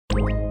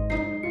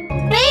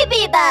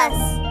Baby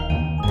bus.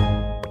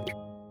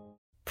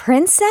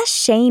 Princess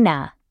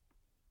Shana.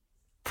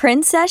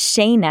 Princess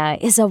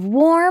Shana is a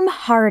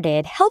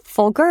warm-hearted,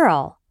 helpful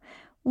girl.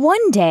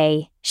 One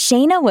day,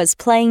 Shana was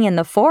playing in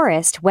the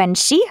forest when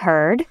she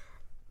heard,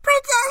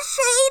 Princess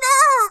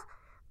Shana!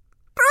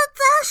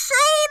 Princess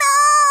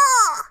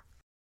Shana!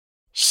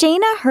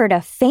 Shana heard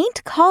a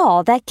faint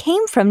call that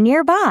came from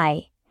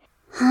nearby.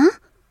 Huh?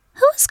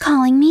 Who's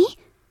calling me?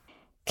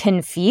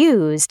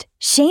 Confused,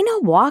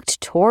 Shana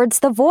walked towards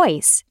the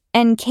voice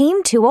and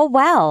came to a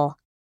well.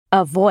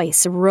 A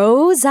voice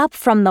rose up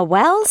from the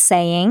well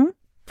saying,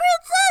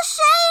 Princess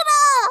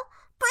Shana!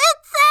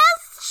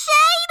 Princess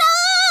Shana!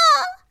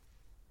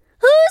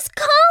 Who's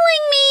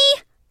calling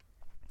me?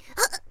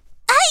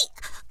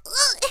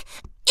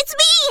 It's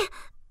me!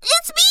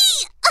 It's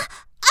me!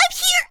 I'm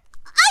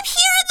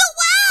here in the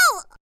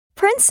well!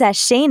 Princess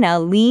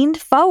Shana leaned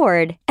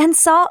forward and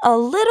saw a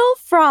little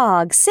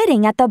frog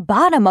sitting at the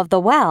bottom of the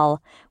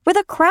well with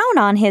a crown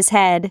on his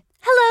head.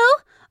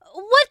 Hello?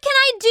 What can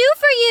I do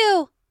for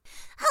you?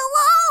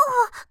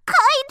 Hello,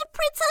 kind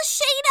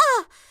Princess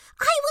Shana!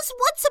 I was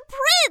once a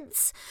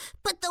prince,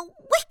 but the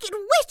wicked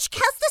witch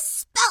cast a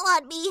spell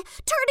on me,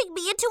 turning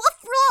me into a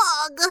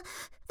frog.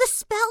 The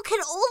spell can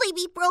only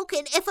be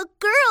broken if a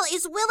girl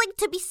is willing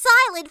to be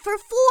silent for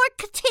 4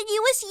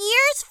 continuous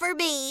years for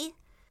me.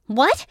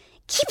 What?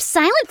 Keep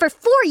silent for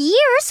 4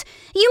 years?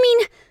 You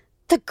mean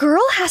the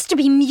girl has to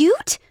be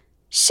mute?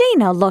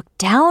 Shana looked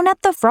down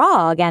at the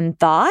frog and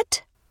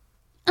thought,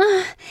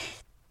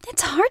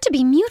 It's hard to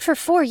be mute for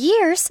 4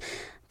 years,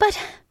 but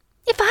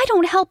if I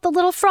don't help the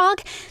little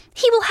frog,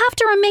 he will have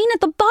to remain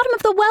at the bottom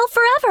of the well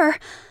forever.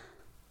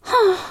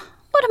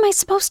 What am I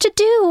supposed to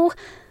do?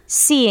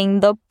 Seeing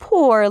the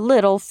poor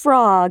little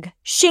frog,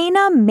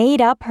 Shana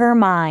made up her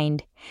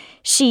mind.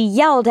 She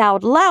yelled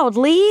out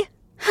loudly,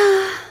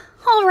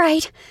 All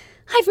right,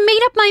 I've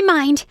made up my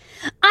mind.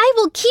 I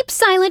will keep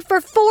silent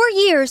for 4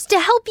 years to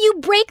help you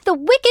break the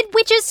wicked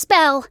witch's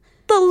spell.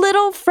 The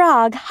little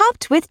frog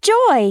hopped with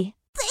joy.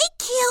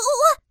 Thank you!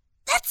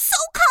 That's so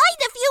kind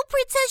of you,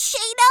 Princess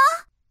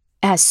Shana!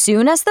 As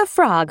soon as the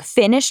frog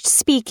finished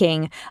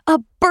speaking, a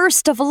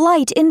burst of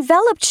light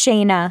enveloped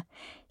Shana.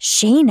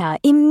 Shana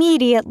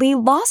immediately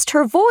lost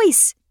her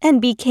voice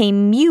and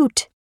became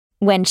mute.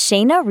 When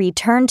Shana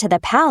returned to the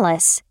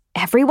palace,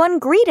 everyone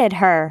greeted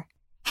her.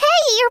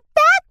 Hey, you're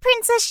back,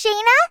 Princess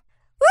Shana!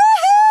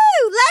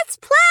 Woohoo! Let's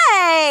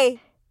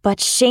play! But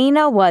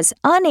Shana was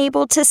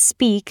unable to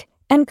speak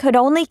and could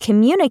only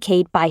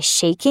communicate by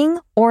shaking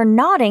or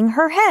nodding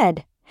her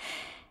head.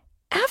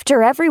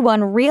 After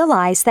everyone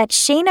realized that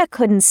Shana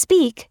couldn't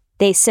speak,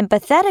 they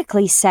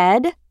sympathetically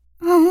said,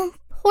 Oh,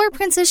 poor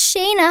Princess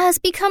Shana has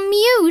become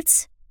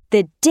mute.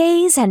 The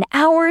days and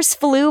hours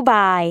flew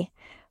by.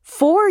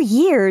 4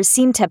 years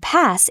seemed to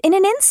pass in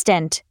an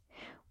instant.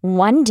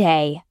 One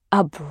day,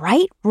 a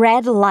bright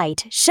red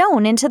light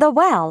shone into the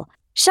well,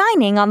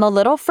 shining on the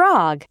little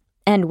frog,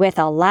 and with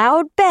a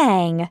loud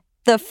bang,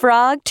 the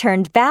frog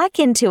turned back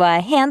into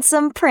a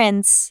handsome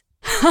prince.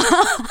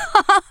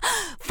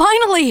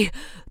 Finally!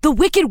 The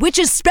wicked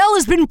witch's spell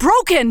has been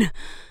broken!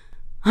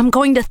 I'm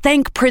going to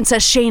thank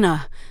Princess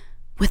Shana.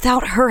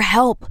 Without her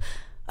help,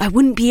 I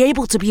wouldn't be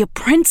able to be a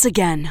prince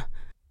again.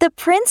 The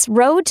prince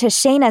rode to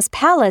Shana's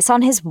palace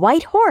on his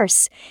white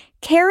horse,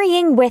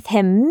 carrying with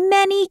him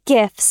many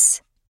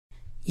gifts.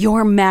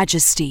 Your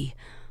Majesty,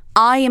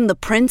 I am the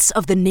prince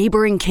of the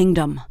neighboring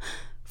kingdom.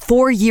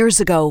 4 years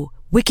ago,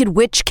 Wicked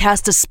Witch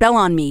cast a spell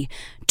on me,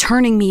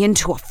 turning me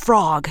into a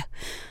frog.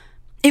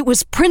 It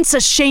was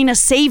Princess Shana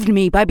saved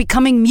me by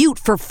becoming mute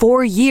for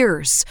 4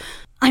 years.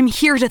 I'm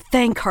here to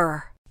thank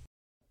her.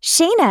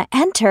 Shana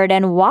entered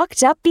and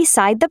walked up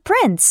beside the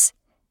prince.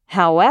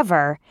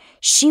 However,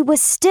 she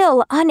was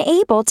still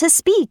unable to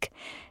speak,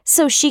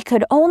 so she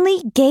could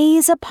only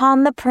gaze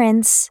upon the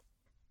prince.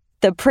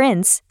 The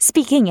prince,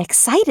 speaking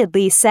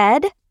excitedly,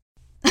 said,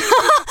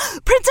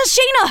 Princess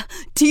Shana,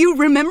 do you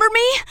remember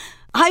me?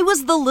 I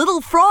was the little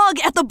frog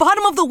at the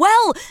bottom of the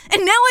well,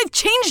 and now I've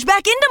changed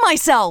back into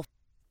myself.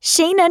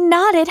 Shana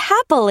nodded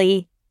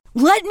happily.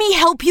 Let me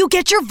help you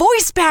get your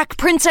voice back,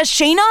 Princess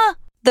Shana.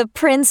 The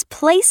prince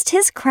placed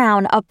his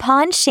crown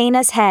upon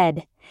Shana's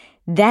head.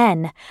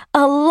 Then,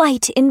 a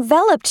light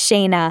enveloped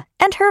Shana,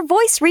 and her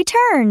voice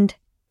returned.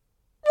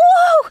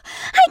 Whoa!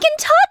 I can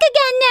talk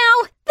again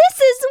now!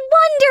 This is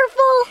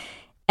wonderful!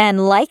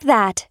 And like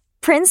that,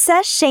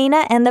 Princess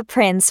Shana and the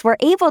prince were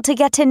able to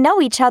get to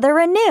know each other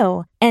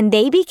anew, and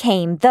they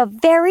became the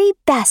very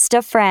best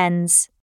of friends.